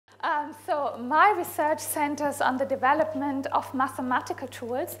So my research centers on the development of mathematical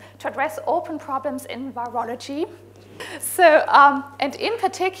tools to address open problems in virology. So, and in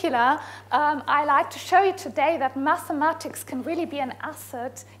particular, I like to show you today that mathematics can really be an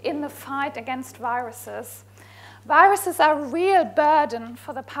asset in the fight against viruses. Viruses are a real burden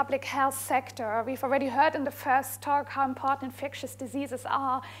for the public health sector. We've already heard in the first talk how important infectious diseases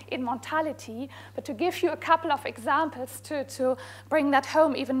are in mortality. But to give you a couple of examples to bring that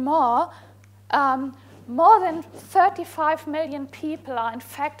home even more, more than 35 million people are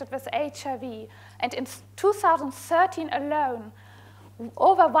infected with HIV. And in 2013 alone,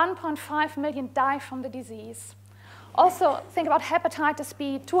 over 1.5 million die from the disease. Also, think about hepatitis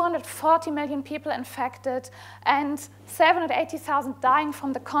B, 240 million people infected and 780,000 dying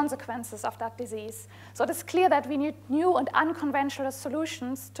from the consequences of that disease. So it is clear that we need new and unconventional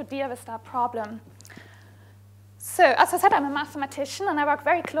solutions to deal with that problem. So, as I said, I'm a mathematician and I work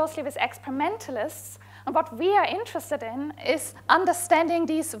very closely with experimentalists. And what we are interested in is understanding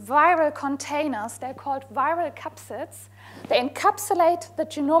these viral containers. They're called viral capsids. They encapsulate the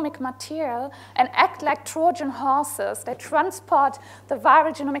genomic material and act like Trojan horses. They transport the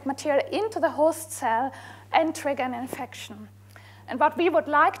viral genomic material into the host cell and trigger an infection. And what we would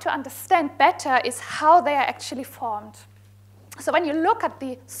like to understand better is how they are actually formed. So when you look at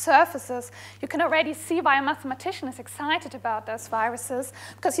the surfaces, you can already see why a mathematician is excited about those viruses,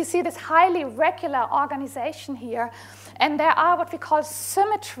 because you see this highly regular organization here. And there are what we call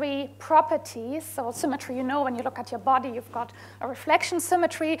symmetry properties. So symmetry, you know, when you look at your body, you've got a reflection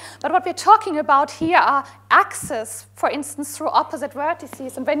symmetry. But what we're talking about here are axes, for instance, through opposite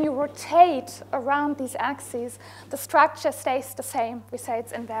vertices. And when you rotate around these axes, the structure stays the same. We say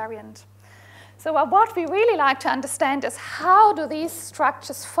it's invariant. So what we really like to understand is how do these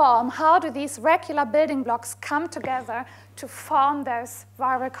structures form? How do these regular building blocks come together to form those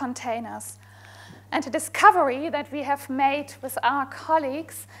viral containers? And the discovery that we have made with our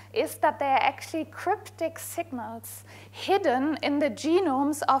colleagues is that they are actually cryptic signals hidden in the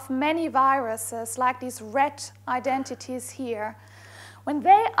genomes of many viruses, like these red identities here. When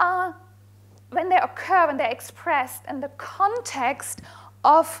they occur, when they're expressed in the context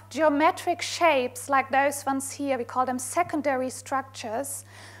of geometric shapes like those ones here, we call them secondary structures,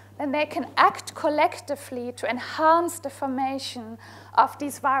 then they can act collectively to enhance the formation of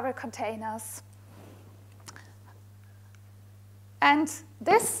these viral containers. And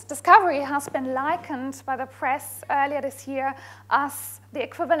this discovery has been likened by the press earlier this year as the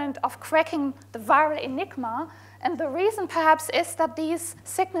equivalent of cracking the viral enigma. And the reason perhaps is that these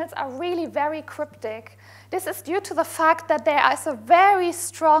signals are really very cryptic. This is due to the fact that there is a very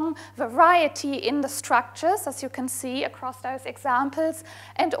strong variety in the structures, as you can see across those examples,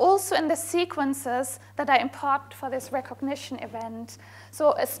 and also in the sequences that are important for this recognition event.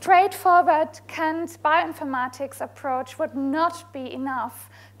 So a straightforward canned bioinformatics approach would not be enough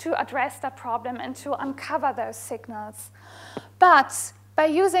to address that problem and to uncover those signals. But by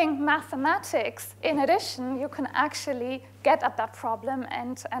using mathematics, in addition, you can actually get at that problem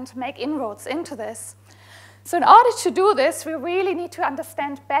and make inroads into this. So in order to do this, we really need to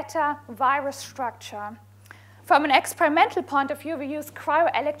understand better virus structure. From an experimental point of view, we use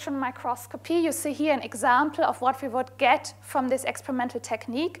cryo-electron microscopy. You see here an example of what we would get from this experimental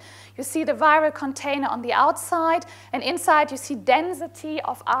technique. You see the viral container on the outside, and inside you see density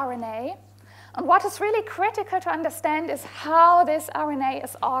of RNA. And what is really critical to understand is how this RNA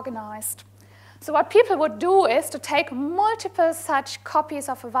is organized. So what people would do is to take multiple such copies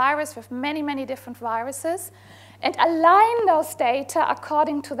of a virus with many, many different viruses and align those data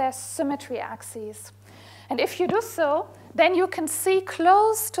according to their symmetry axes. And if you do so, then you can see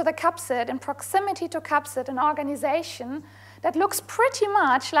close to the capsid, in proximity to capsid, an organization that looks pretty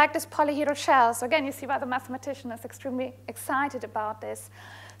much like this polyhedral shell. So again, you see why the mathematician is extremely excited about this.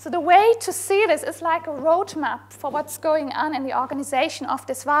 So the way to see this is like a roadmap for what's going on in the organization of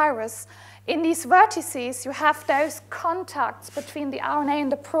this virus. In these vertices, you have those contacts between the RNA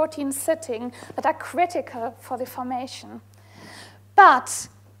and the protein sitting that are critical for the formation. But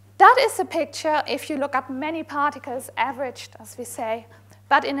that is a picture if you look at many particles averaged, as we say.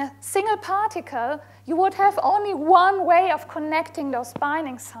 But in a single particle, you would have only one way of connecting those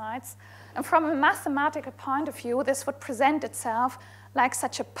binding sites. And from a mathematical point of view, this would present itself like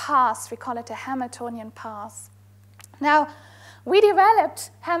such a path. We call it a Hamiltonian path. Now, we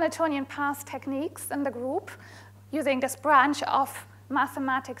developed Hamiltonian path techniques in the group using this branch of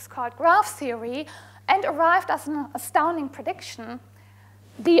mathematics called graph theory and arrived at an astounding prediction.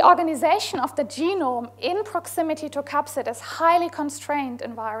 The organization of the genome in proximity to capsid is highly constrained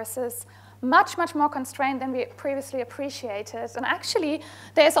in viruses, much, much more constrained than we previously appreciated. And actually,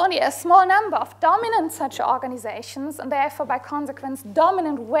 there's only a small number of dominant such organizations, and therefore, by consequence,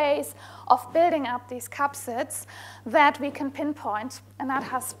 dominant ways of building up these capsids that we can pinpoint. And that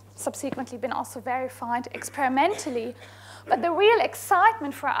has subsequently been also verified experimentally. But the real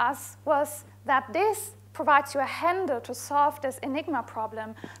excitement for us was that this provides you a handle to solve this enigma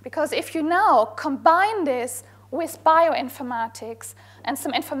problem. Because if you now combine this with bioinformatics and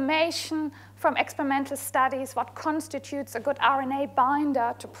some information from experimental studies, what constitutes a good RNA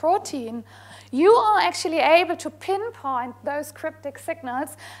binder to protein, you are actually able to pinpoint those cryptic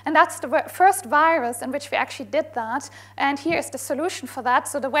signals. And that's the first virus in which we actually did that. And here is the solution for that.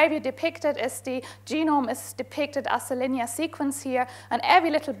 So the way we depict it is the genome is depicted as a linear sequence here. And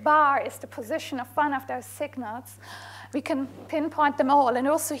every little bar is the position of one of those signals. We can pinpoint them all. And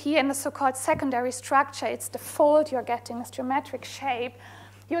also here in the so-called secondary structure, it's the fold you're getting, this geometric shape.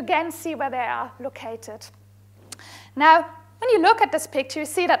 You again see where they are located. Now, when you look at this picture, you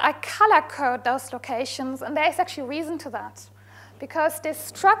see that I color code those locations, and there is actually reason to that. Because this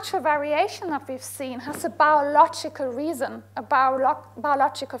structural variation that we've seen has a biological reason, a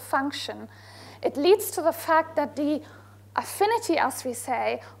biological function. It leads to the fact that the affinity, as we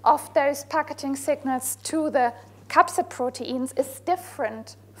say, of those packaging signals to the capsid proteins is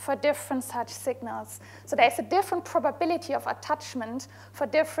different for different such signals. So there's a different probability of attachment for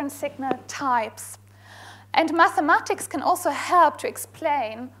different signal types. And mathematics can also help to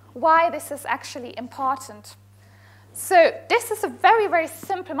explain why this is actually important. So this is a very, very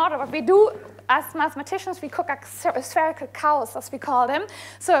simple model. What we do as mathematicians, we cook spherical cows, as we call them.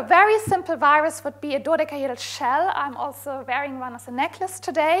 So a very simple virus would be a dodecahedral shell. I'm also wearing one as a necklace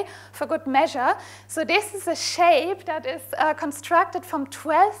today for good measure. So this is a shape that is constructed from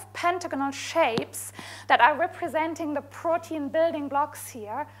 12 pentagonal shapes that are representing the protein building blocks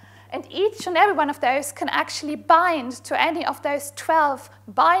here. And each and every one of those can actually bind to any of those 12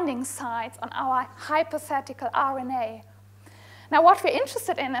 binding sites on our hypothetical RNA. Now, what we're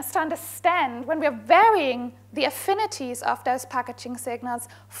interested in is to understand, when we're varying the affinities of those packaging signals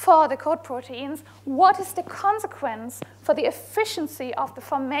for the code proteins, what is the consequence for the efficiency of the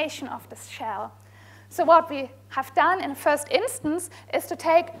formation of this shell? So what we have done in the first instance is to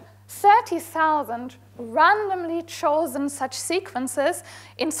take 30,000 randomly chosen such sequences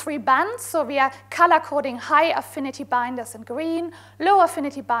in 3 bands. So we are color coding high affinity binders in green, low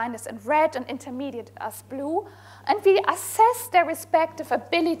affinity binders in red, and intermediate as blue. And we assess their respective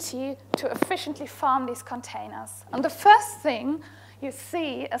ability to efficiently form these containers. And the first thing you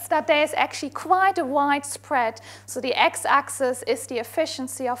see is that there is actually quite a wide spread. So the x-axis is the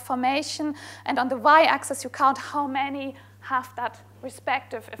efficiency of formation, and on the y-axis you count how many have that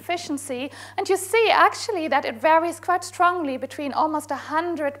respective efficiency. And you see actually that it varies quite strongly between almost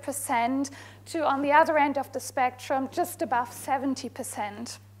 100% to, on the other end of the spectrum, just above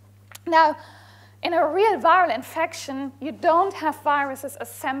 70%. Now, in a real viral infection, you don't have viruses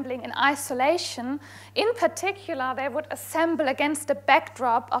assembling in isolation. In particular, they would assemble against the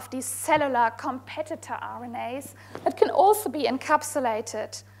backdrop of these cellular competitor RNAs that can also be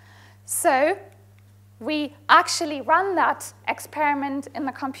encapsulated. So we actually run that experiment in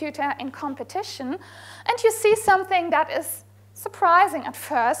the computer in competition, and you see something that is surprising at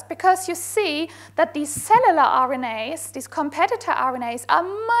first, because you see that these cellular RNAs, these competitor RNAs, are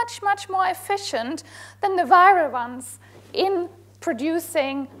much, much more efficient than the viral ones in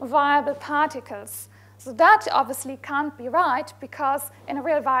producing viable particles. So that obviously can't be right, because in a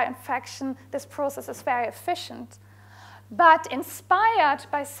real viral infection, this process is very efficient. But inspired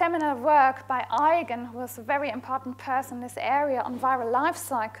by seminal work by Eugen, who was a very important person in this area on viral life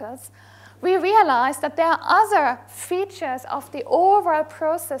cycles, we realized that there are other features of the overall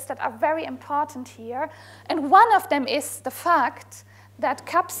process that are very important here. And one of them is the fact that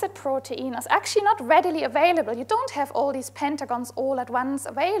capsid protein is actually not readily available. You don't have all these pentagons all at once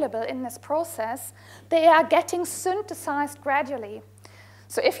available in this process. They are getting synthesized gradually.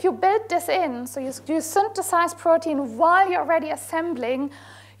 So if you build this in, so you synthesize protein while you're already assembling,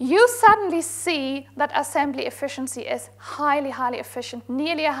 you suddenly see that assembly efficiency is highly, highly efficient,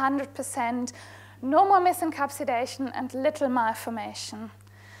 nearly 100%, no more misencapsulation, and little malformation.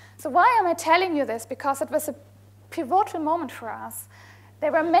 So why am I telling you this? Because it was a pivotal moment for us.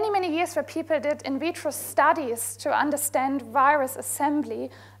 There were many, many years where people did in vitro studies to understand virus assembly,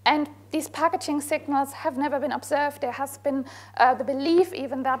 and these packaging signals have never been observed. There has been the belief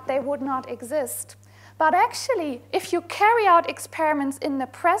even that they would not exist. But actually, if you carry out experiments in the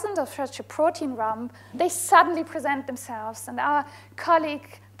presence of such a protein rump, they suddenly present themselves. And our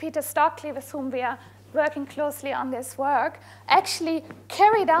colleague, Peter Stockley, with whom we are working closely on this work, actually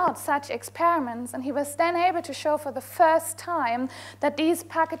carried out such experiments, and he was then able to show for the first time that these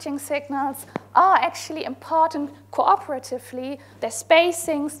packaging signals are actually important cooperatively. Their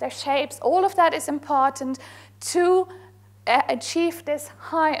spacings, their shapes, all of that is important to achieve this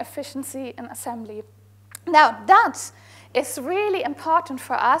high efficiency in assembly. Now, that is really important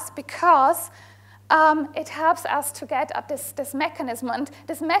for us because it helps us to get at this mechanism. And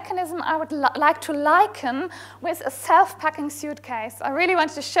this mechanism I would like to liken with a self-packing suitcase. I really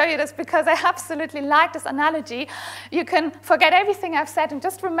wanted to show you this because I absolutely like this analogy. You can forget everything I've said and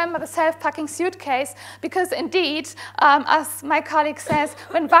just remember the self-packing suitcase, because indeed, as my colleague says,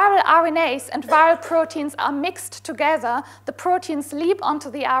 when viral RNAs and viral proteins are mixed together, the proteins leap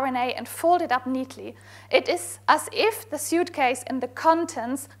onto the RNA and fold it up neatly. It is as if the suitcase and the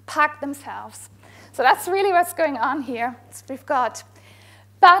contents pack themselves. So that's really what's going on here. We've got.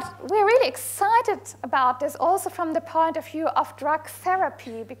 But we're really excited about this also from the point of view of drug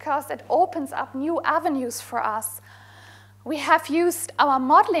therapy, because it opens up new avenues for us. We have used our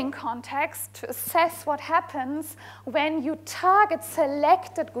modeling context to assess what happens when you target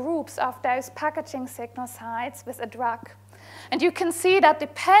selected groups of those packaging signal sites with a drug. And you can see that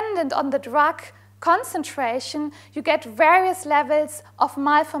dependent on the drug concentration, you get various levels of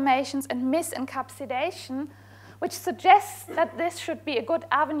malformations and misencapsulation, which suggests that this should be a good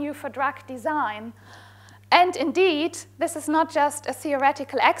avenue for drug design. And indeed, this is not just a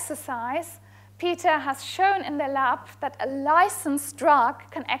theoretical exercise. Peter has shown in the lab that a licensed drug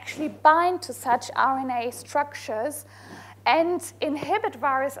can actually bind to such RNA structures and inhibit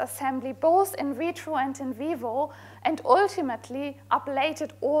virus assembly both in vitro and in vivo, and ultimately ablate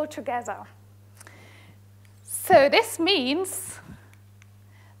it all together. So this means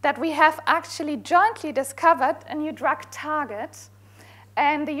that we have actually jointly discovered a new drug target,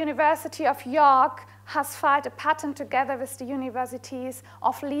 and the University of York has filed a patent together with the universities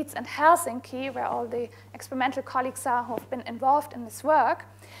of Leeds and Helsinki, where all the experimental colleagues are who have been involved in this work.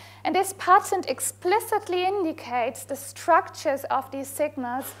 And this patent explicitly indicates the structures of these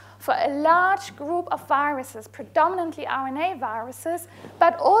signals for a large group of viruses, predominantly RNA viruses,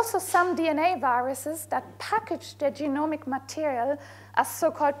 but also some DNA viruses that package their genomic material as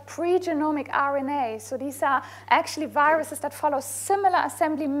so-called pre-genomic RNA. So these are actually viruses that follow similar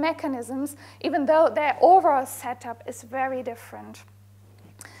assembly mechanisms, even though their overall setup is very different.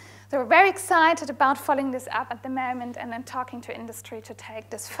 So we're very excited about following this up at the moment and then talking to industry to take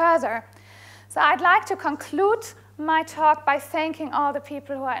this further. So I'd like to conclude my talk by thanking all the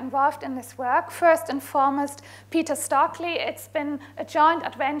people who are involved in this work. First and foremost, Peter Stockley. It's been a joint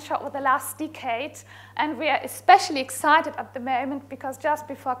adventure over the last decade, and we are especially excited at the moment because just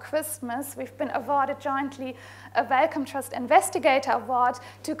before Christmas, we've been awarded jointly a Wellcome Trust Investigator Award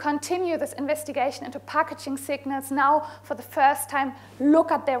to continue this investigation into packaging signals. Now, for the first time,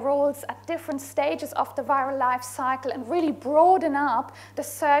 look at their roles at different stages of the viral life cycle and really broaden up the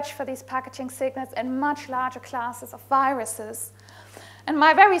search for these packaging signals in much larger classes of viruses. And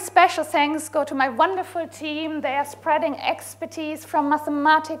my very special thanks go to my wonderful team. They are spreading expertise from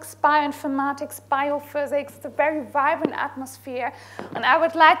mathematics, bioinformatics, biophysics, the very vibrant atmosphere. And I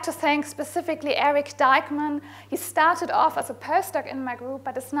would like to thank specifically Eric Dijkman. He started off as a postdoc in my group,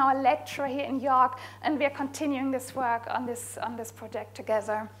 but is now a lecturer here in York, and we are continuing this work on this project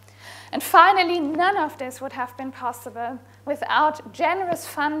together. And finally, none of this would have been possible without generous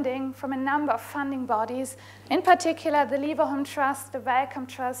funding from a number of funding bodies, in particular the Leverhulme Trust, the Wellcome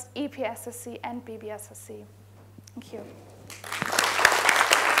Trust, EPSSC, and BBSSC. Thank you.